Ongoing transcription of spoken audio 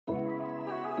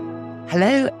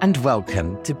Hello and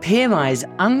welcome to PMI's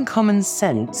Uncommon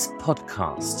Sense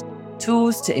podcast,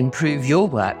 tools to improve your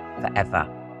work forever.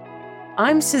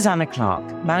 I'm Susanna Clark,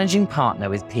 Managing Partner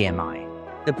with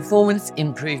PMI, the performance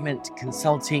improvement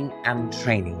consulting and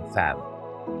training firm.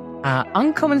 Our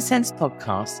Uncommon Sense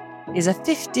podcast is a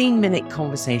 15-minute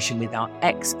conversation with our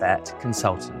expert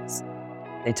consultants.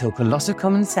 They talk a lot of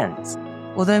common sense,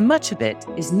 although much of it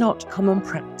is not common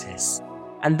practice.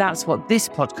 And that's what this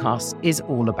podcast is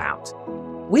all about.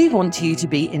 We want you to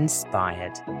be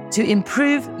inspired to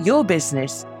improve your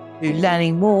business through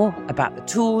learning more about the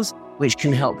tools which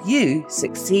can help you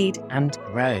succeed and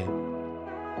grow.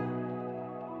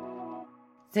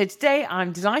 So today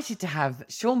I'm delighted to have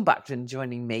Sean Buckland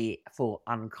joining me for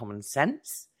Uncommon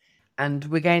Sense. And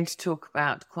we're going to talk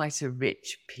about quite a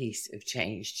rich piece of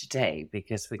change today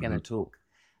because we're going to talk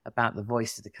about the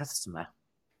voice of the customer.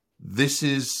 This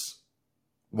is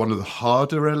one of the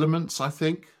harder elements, I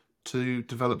think, to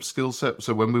develop skill set.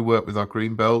 So when we work with our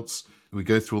green belts, we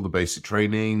go through all the basic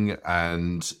training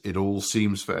and it all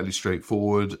seems fairly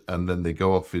straightforward. And then they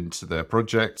go off into their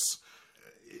projects.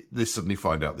 They suddenly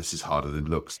find out this is harder than it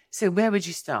looks. So where would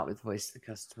you start with voice of the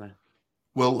customer?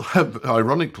 Well,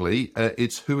 ironically,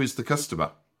 it's who is the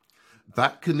customer.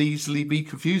 That can easily be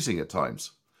confusing at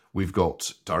times. We've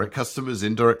got direct customers,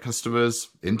 indirect customers,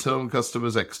 internal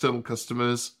customers, external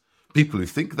customers, people who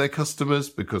think they're customers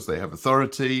because they have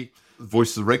authority. The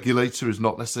voice of the regulator is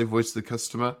not necessarily the voice of the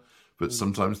customer, but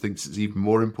sometimes thinks it's even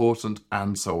more important,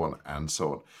 and so on and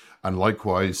so on. And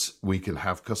likewise, we can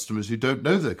have customers who don't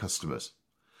know their customers.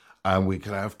 And we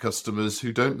can have customers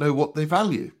who don't know what they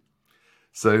value.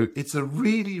 So it's a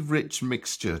really rich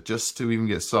mixture just to even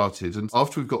get started. And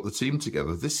after we've got the team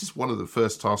together, this is one of the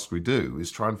first tasks we do,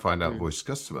 is try and find out voice of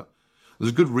customer.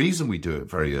 There's a good reason we do it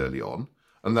very early on,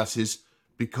 and that is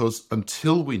because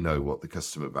until we know what the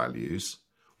customer values,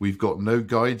 we've got no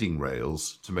guiding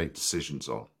rails to make decisions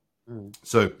on.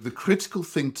 So the critical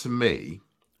thing to me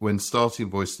when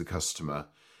starting voice of the customer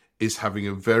is having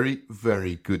a very,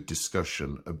 very good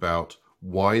discussion about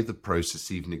why the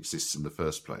process even exists in the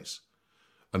first place.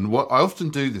 And what I often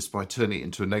do this by turning it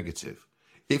into a negative.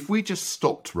 If we just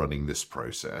stopped running this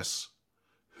process,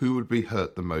 who would be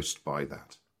hurt the most by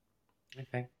that?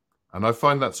 Okay. And I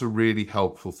find that's a really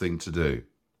helpful thing to do.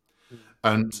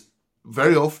 And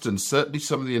very often, certainly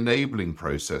some of the enabling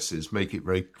processes make it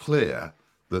very clear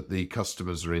that the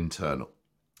customers are internal.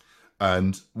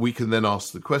 And we can then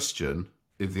ask the question,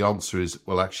 if the answer is,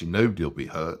 well, actually, nobody will be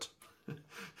hurt,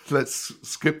 let's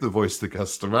skip the voice of the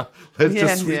customer. Let's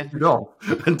just switch it off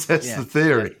and test the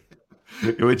theory,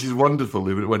 which is wonderful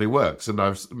when it works. And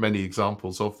I've many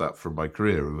examples of that from my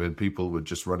career when people were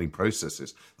just running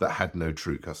processes that had no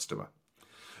true customer.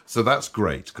 So that's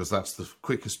great because that's the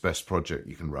quickest, best project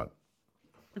you can run.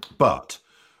 But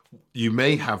you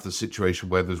may have the situation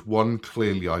where there's one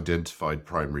clearly identified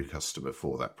primary customer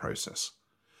for that process.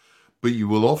 But you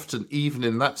will often, even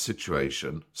in that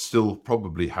situation, still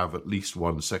probably have at least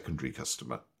one secondary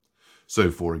customer.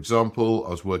 So, for example,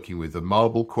 I was working with a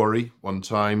marble quarry one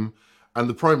time, and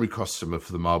the primary customer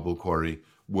for the marble quarry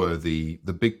were the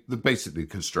basically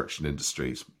construction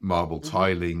industries, marble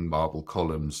tiling, marble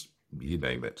columns, you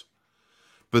name it.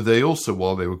 But they also,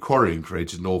 while they were quarrying,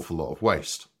 created an awful lot of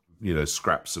waste,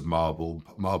 scraps of marble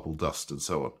dust and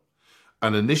so on.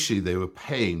 And initially they were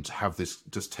paying to have this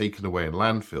just taken away and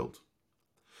landfilled.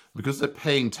 Because they're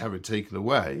paying to have it taken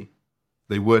away,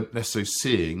 they weren't necessarily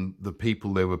seeing the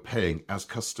people they were paying as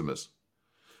customers.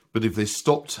 But if they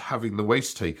stopped having the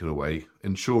waste taken away,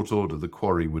 in short order, the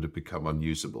quarry would have become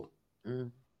unusable.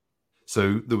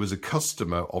 So there was a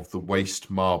customer of the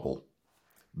waste marble.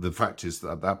 The fact is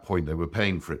that at that point they were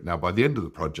paying for it. Now, by the end of the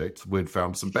project, we'd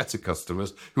found some better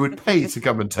customers who would pay to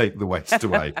come and take the waste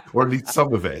away, or at least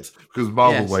some of it, because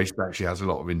marble waste actually has a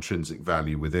lot of intrinsic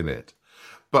value within it.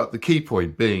 But the key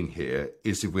point being here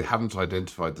is if we hadn't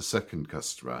identified the second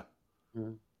customer,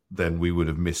 then we would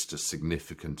have missed a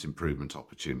significant improvement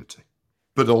opportunity.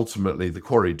 But ultimately, the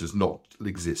quarry does not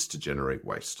exist to generate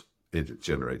waste. It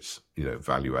generates,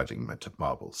 value-adding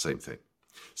marble, same thing.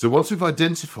 So once we've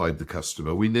identified the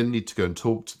customer, we then need to go and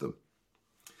talk to them.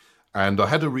 And I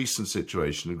had a recent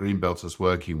situation, a greenbelt I was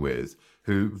working with,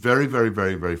 who very, very,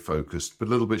 very, very focused, but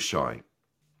a little bit shy.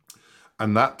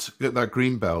 And that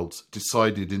greenbelt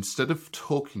decided instead of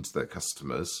talking to their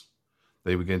customers,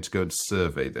 they were going to go and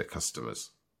survey their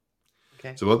customers.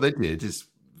 Okay. So what they did is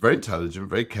very intelligent,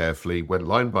 very carefully, went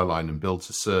line by line and built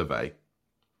a survey.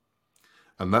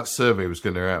 And that survey was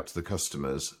going to go out to the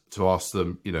customers to ask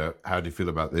them, how do you feel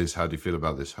about this? How do you feel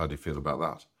about this? How do you feel about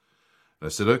that? And I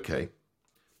said, okay,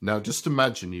 now just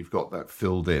imagine you've got that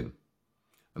filled in.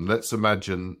 And let's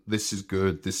imagine this is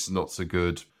good, this is not so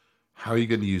good. How are you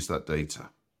going to use that data?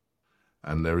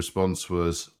 And their response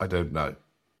was, I don't know.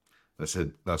 I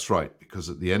said, that's right, because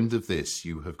at the end of this,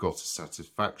 you have got a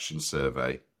satisfaction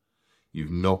survey. You've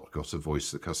not got a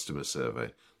voice of the customer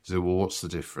survey. So, well, what's the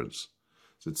difference?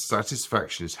 So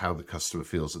satisfaction is how the customer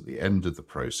feels at the end of the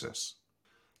process.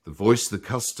 The voice of the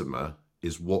customer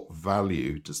is what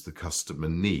value does the customer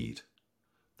need?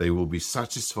 They will be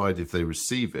satisfied if they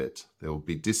receive it. They will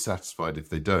be dissatisfied if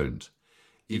they don't.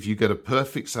 If you get a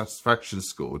perfect satisfaction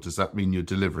score, does that mean you're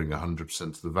delivering 100%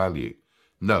 of the value?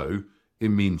 No, it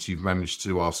means you've managed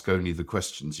to ask only the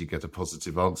questions you get a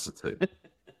positive answer to.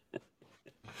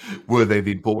 Were they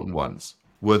the important ones?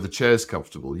 Were the chairs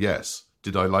comfortable? Yes.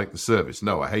 Did I like the service?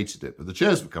 No, I hated it, but the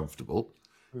chairs were comfortable.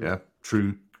 Yeah,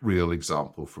 true, real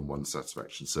example from one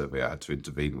satisfaction survey I had to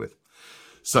intervene with.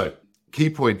 So,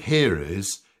 key point here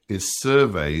is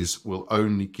surveys will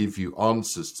only give you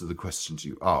answers to the questions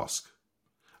you ask.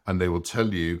 And they will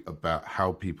tell you about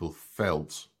how people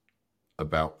felt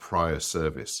about prior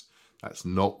service. That's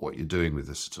not what you're doing with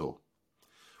this at all.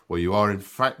 What you are in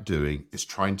fact doing is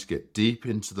trying to get deep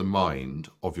into the mind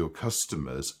of your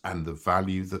customers and the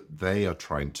value that they are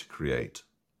trying to create.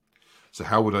 So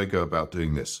how would I go about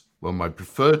doing this? Well, my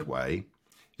preferred way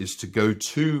is to go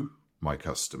to my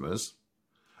customers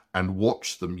and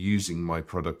watch them using my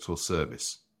product or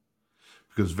service.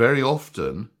 Because very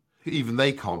often, even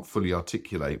they can't fully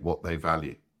articulate what they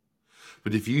value.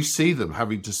 But if you see them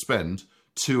having to spend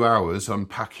 2 hours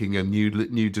unpacking a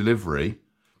new delivery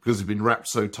because it's been wrapped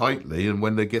so tightly, and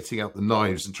when they're getting out the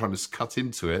knives and trying to cut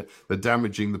into it, they're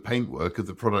damaging the paintwork of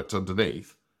the product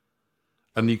underneath,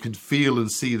 and you can feel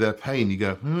and see their pain, you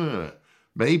go,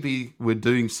 maybe we're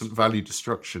doing some value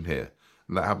destruction here.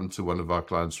 And that happened to one of our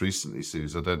clients recently,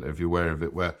 Suze. I don't know if you're aware of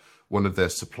it, where one of their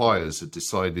suppliers had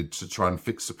decided to try and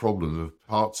fix the problem of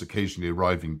parts occasionally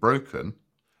arriving broken.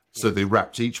 So they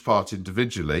wrapped each part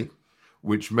individually,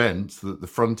 which meant that the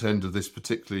front end of this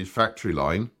particular factory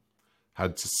line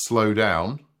had to slow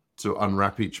down to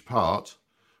unwrap each part,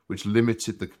 which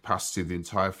limited the capacity of the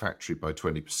entire factory by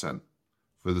 20%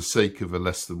 for the sake of a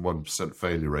less than 1%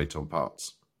 failure rate on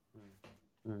parts.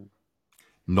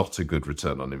 Not a good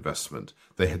return on investment.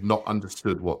 They had not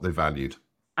understood what they valued.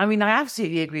 I mean, I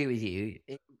absolutely agree with you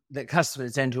that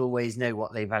customers don't always know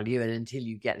what they value, and until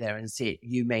you get there and see it,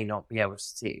 you may not be able to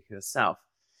see it for yourself.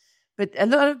 But a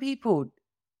lot of people,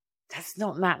 that's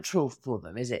not natural for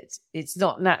them, is it? It's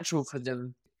not natural for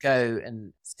them to go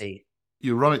and see.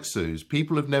 You're right, Suze.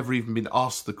 People have never even been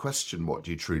asked the question, what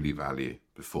do you truly value,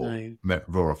 before,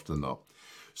 more often than not.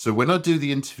 So when I do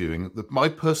the interviewing, my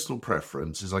personal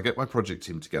preference is I get my project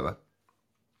team together.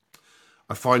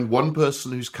 I find one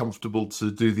person who's comfortable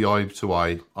to do the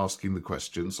eye-to-eye asking the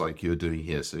questions like you're doing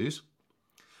here, Suze.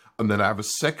 And then I have a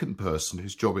second person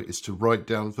whose job it is to write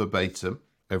down verbatim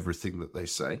everything that they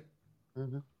say,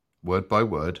 word by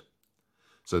word.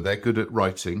 So they're good at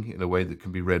writing in a way that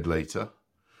can be read later.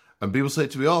 And people say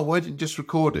to me, why didn't you just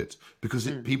record it? Because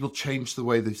people change the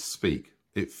way they speak.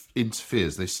 It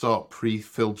interferes. They start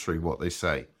pre-filtering what they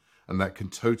say. And that can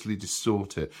totally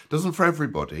distort it. Doesn't for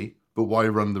everybody, but why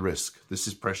run the risk? This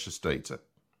is precious data.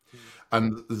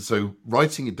 And so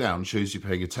writing it down shows you're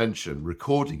paying attention.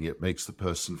 Recording it makes the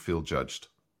person feel judged,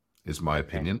 is my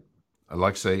opinion. I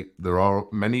like to say there are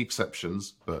many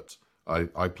exceptions, but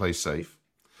I play safe.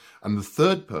 And the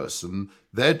third person,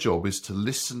 their job is to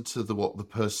listen to what the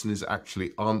person is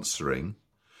actually answering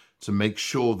to make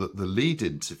sure that the lead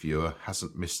interviewer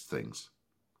hasn't missed things.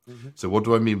 So what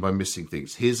do I mean by missing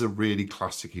things? Here's a really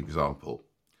classic example.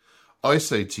 I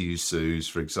say to you, Suze,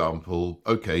 for example,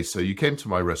 okay, so you came to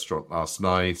my restaurant last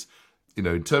night. You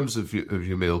know, in terms of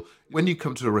your meal, when you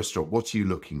come to a restaurant, what are you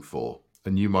looking for?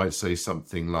 And you might say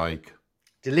something like...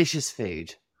 delicious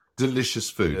food. Delicious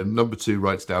food. And number 2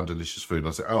 writes down delicious food. And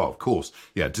I say, of course.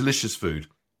 Yeah, delicious food.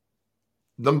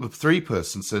 Number 3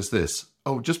 person says this.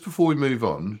 Just before we move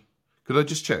on, could I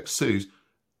just check, Suze,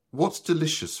 what's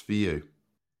delicious for you?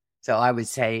 So I would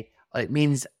say it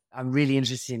means I'm really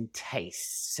interested in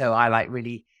taste. So I like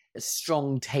really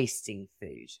strong tasting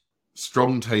food.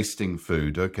 Strong tasting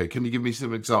food. Okay. Can you give me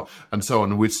some examples? And so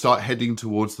on. And we'd start heading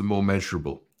towards the more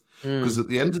measurable. Because at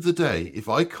the end of the day, if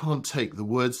I can't take the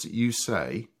words that you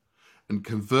say and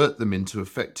convert them into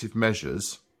effective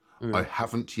measures, I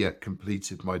haven't yet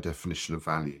completed my definition of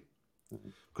value.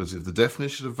 Because if the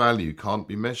definition of value can't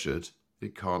be measured,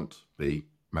 it can't be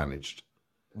managed.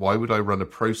 Why would I run a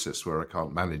process where I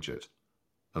can't manage it?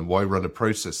 And why run a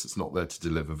process that's not there to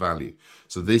deliver value?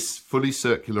 So this fully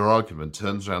circular argument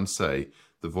turns around and say,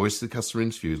 the voice of the customer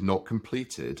interview is not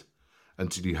completed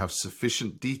until you have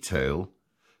sufficient detail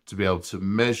to be able to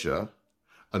measure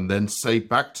and then say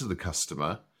back to the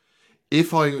customer,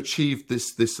 if I achieved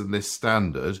this, this, and this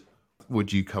standard,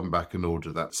 would you come back and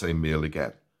order that same meal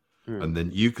again? And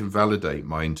then you can validate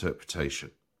my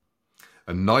interpretation.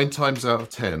 And 9 times out of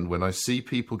 10, when I see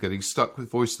people getting stuck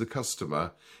with voice of the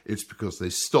customer, it's because they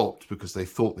stopped because they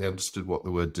thought they understood what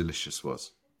the word delicious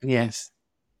was. Yes.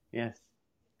 Yes.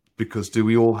 Because do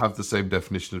we all have the same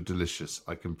definition of delicious?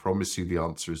 I can promise you the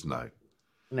answer is no.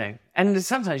 No. And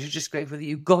sometimes you're just grateful that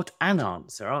you got an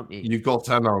answer, aren't you? You got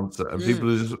an answer. And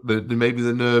people are just, maybe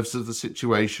the nerves of the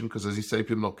situation, because as you say,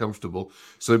 people are not comfortable.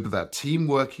 So but that team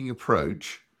working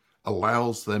approach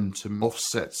allows them to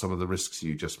offset some of the risks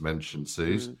you just mentioned,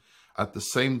 Suze, at the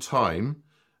same time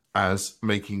as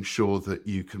making sure that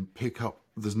you can pick up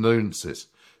the nuances.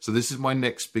 So this is my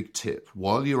next big tip.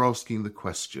 While you're asking the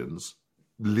questions,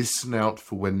 listen out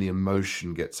for when the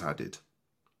emotion gets added.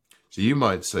 So you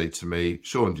might say to me,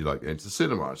 Sean, do you like going to the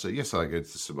cinema? I say, yes, I like going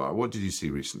to the cinema. What did you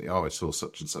see recently? Oh, I saw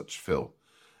such and such film.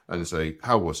 And say,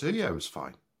 how was it? Yeah, it was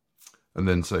fine. And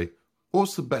then say,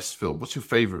 what's the best film? What's your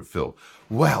favourite film?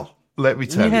 Well, let me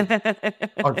tell you,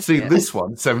 I've seen this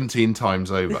one 17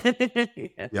 times over.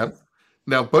 Yeah.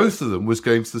 Now, both of them was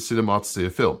going to the cinema to see a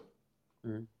film.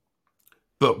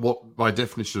 But what my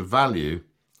definition of value,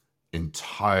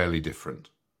 entirely different.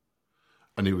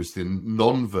 And it was the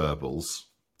non-verbals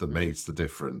that makes the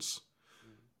difference.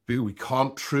 We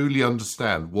can't truly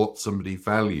understand what somebody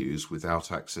values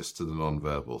without access to the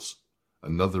non-verbals.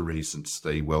 Another reason to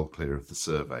stay well clear of the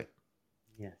survey.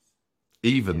 Yes.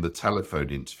 Even the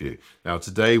telephone interview. Now,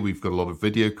 today we've got a lot of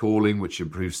video calling, which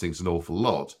improves things an awful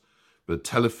lot. But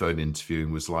telephone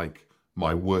interviewing was like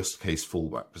my worst case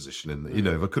fallback position.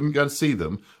 If I couldn't go and see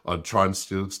them, I'd try and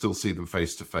still see them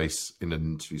face to face in an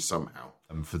interview somehow.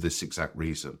 And for this exact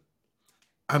reason.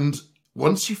 And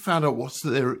once you found out what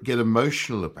they get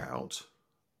emotional about,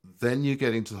 then you're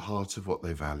getting to the heart of what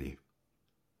they value.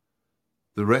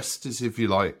 The rest is, if you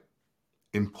like,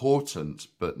 important,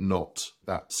 but not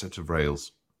that set of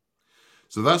rails.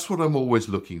 So that's what I'm always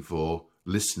looking for,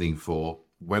 listening for,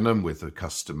 when I'm with a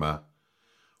customer.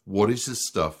 What is the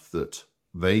stuff that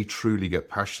they truly get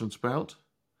passionate about?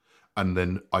 And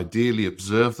then ideally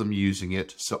observe them using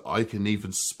it so I can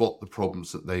even spot the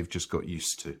problems that they've just got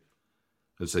used to.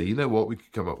 And say, you know what, we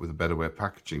could come up with a better way of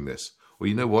packaging this. Or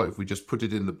you know what, if we just put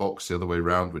it in the box the other way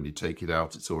around, when you take it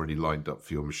out, it's already lined up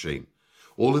for your machine.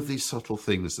 All of these subtle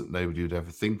things that nobody would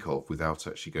ever think of without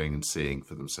actually going and seeing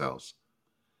for themselves.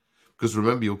 Because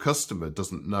remember, your customer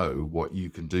doesn't know what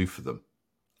you can do for them.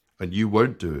 And you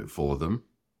won't do it for them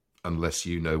unless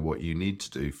you know what you need to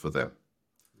do for them.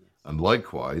 Yes. And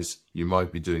likewise, you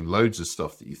might be doing loads of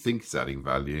stuff that you think is adding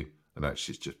value, and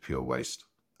actually it's just pure waste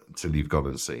until you've gone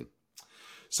and seen.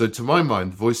 So to my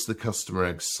mind, voice of the customer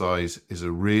exercise is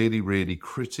a really, really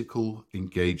critical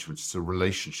engagement. It's a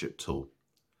relationship tool.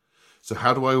 So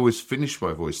how do I always finish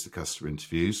my voice of the customer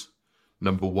interviews?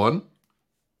 Number one,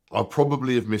 I'll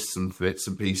probably have missed some bits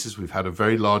and pieces. We've had a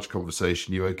very large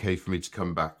conversation. You okay for me to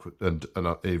come back and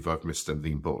if I've missed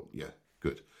anything important? Yeah,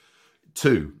 good.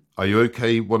 2, are you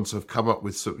okay once I've come up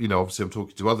with some, obviously I'm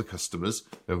talking to other customers,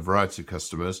 a variety of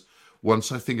customers.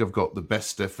 Once I think I've got the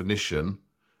best definition,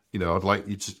 I'd like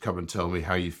you to come and tell me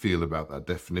how you feel about that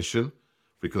definition,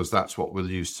 because that's what we'll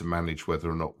use to manage whether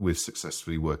or not we're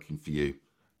successfully working for you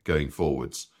going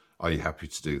forwards. Are you happy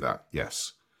to do that?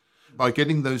 Yes. By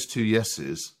getting those 2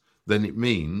 yeses, then it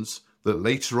means that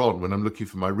later on when I'm looking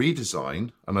for my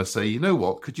redesign and I say, you know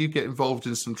what, could you get involved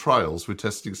in some trials? We're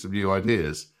testing some new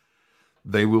ideas.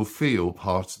 They will feel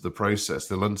part of the process.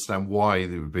 They'll understand why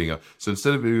they were being... So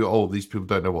instead of being, oh, these people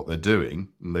don't know what they're doing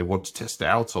and they want to test it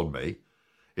out on me,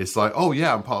 it's like, oh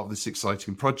yeah, I'm part of this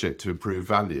exciting project to improve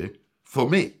value for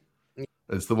me.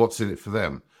 It's the what's in it for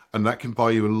them. And that can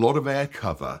buy you a lot of air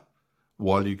cover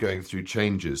while you're going through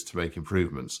changes to make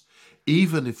improvements.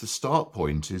 Even if the start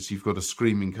point is you've got a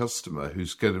screaming customer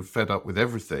who's getting fed up with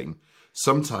everything,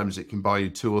 sometimes it can buy you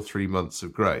 2 or 3 months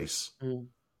of grace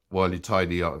while you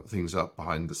tidy things up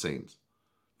behind the scenes,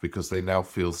 because they now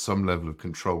feel some level of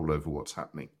control over what's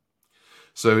happening.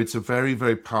 So it's a very,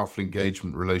 very powerful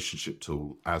engagement relationship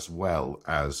tool, as well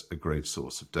as a great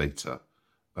source of data,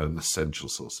 an essential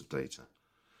source of data.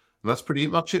 And that's pretty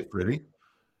much it, really.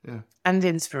 Yeah. And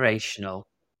inspirational.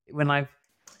 When I've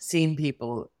seen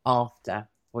people after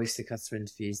voice to customer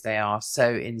interviews, they are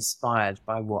so inspired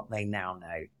by what they now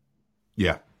know.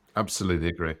 Yeah, absolutely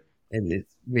agree.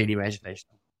 It's really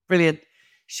motivational. Brilliant.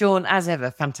 Sean, as ever,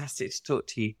 fantastic to talk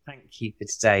to you. Thank you for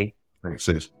today. Thanks,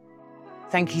 Sis.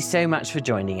 Thank you so much for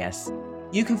joining us.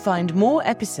 You can find more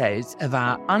episodes of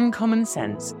our Uncommon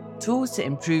Sense Tools to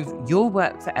Improve Your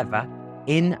Work Forever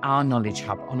in our Knowledge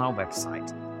Hub on our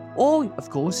website, or, of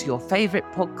course, your favourite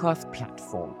podcast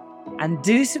platform. And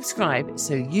do subscribe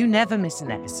so you never miss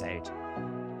an episode.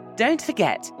 Don't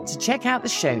forget to check out the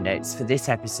show notes for this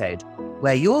episode,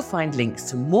 where you'll find links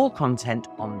to more content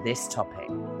on this topic,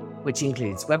 which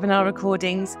includes webinar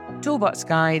recordings, toolbox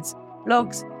guides,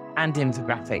 blogs, and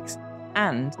infographics,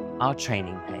 and our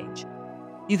training page.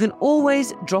 You can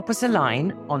always drop us a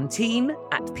line on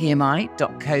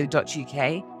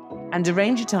team@pmi.co.uk and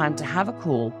arrange a time to have a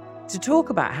call to talk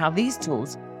about how these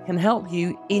tools can help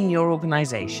you in your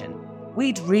organisation.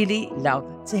 We'd really love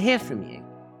to hear from you.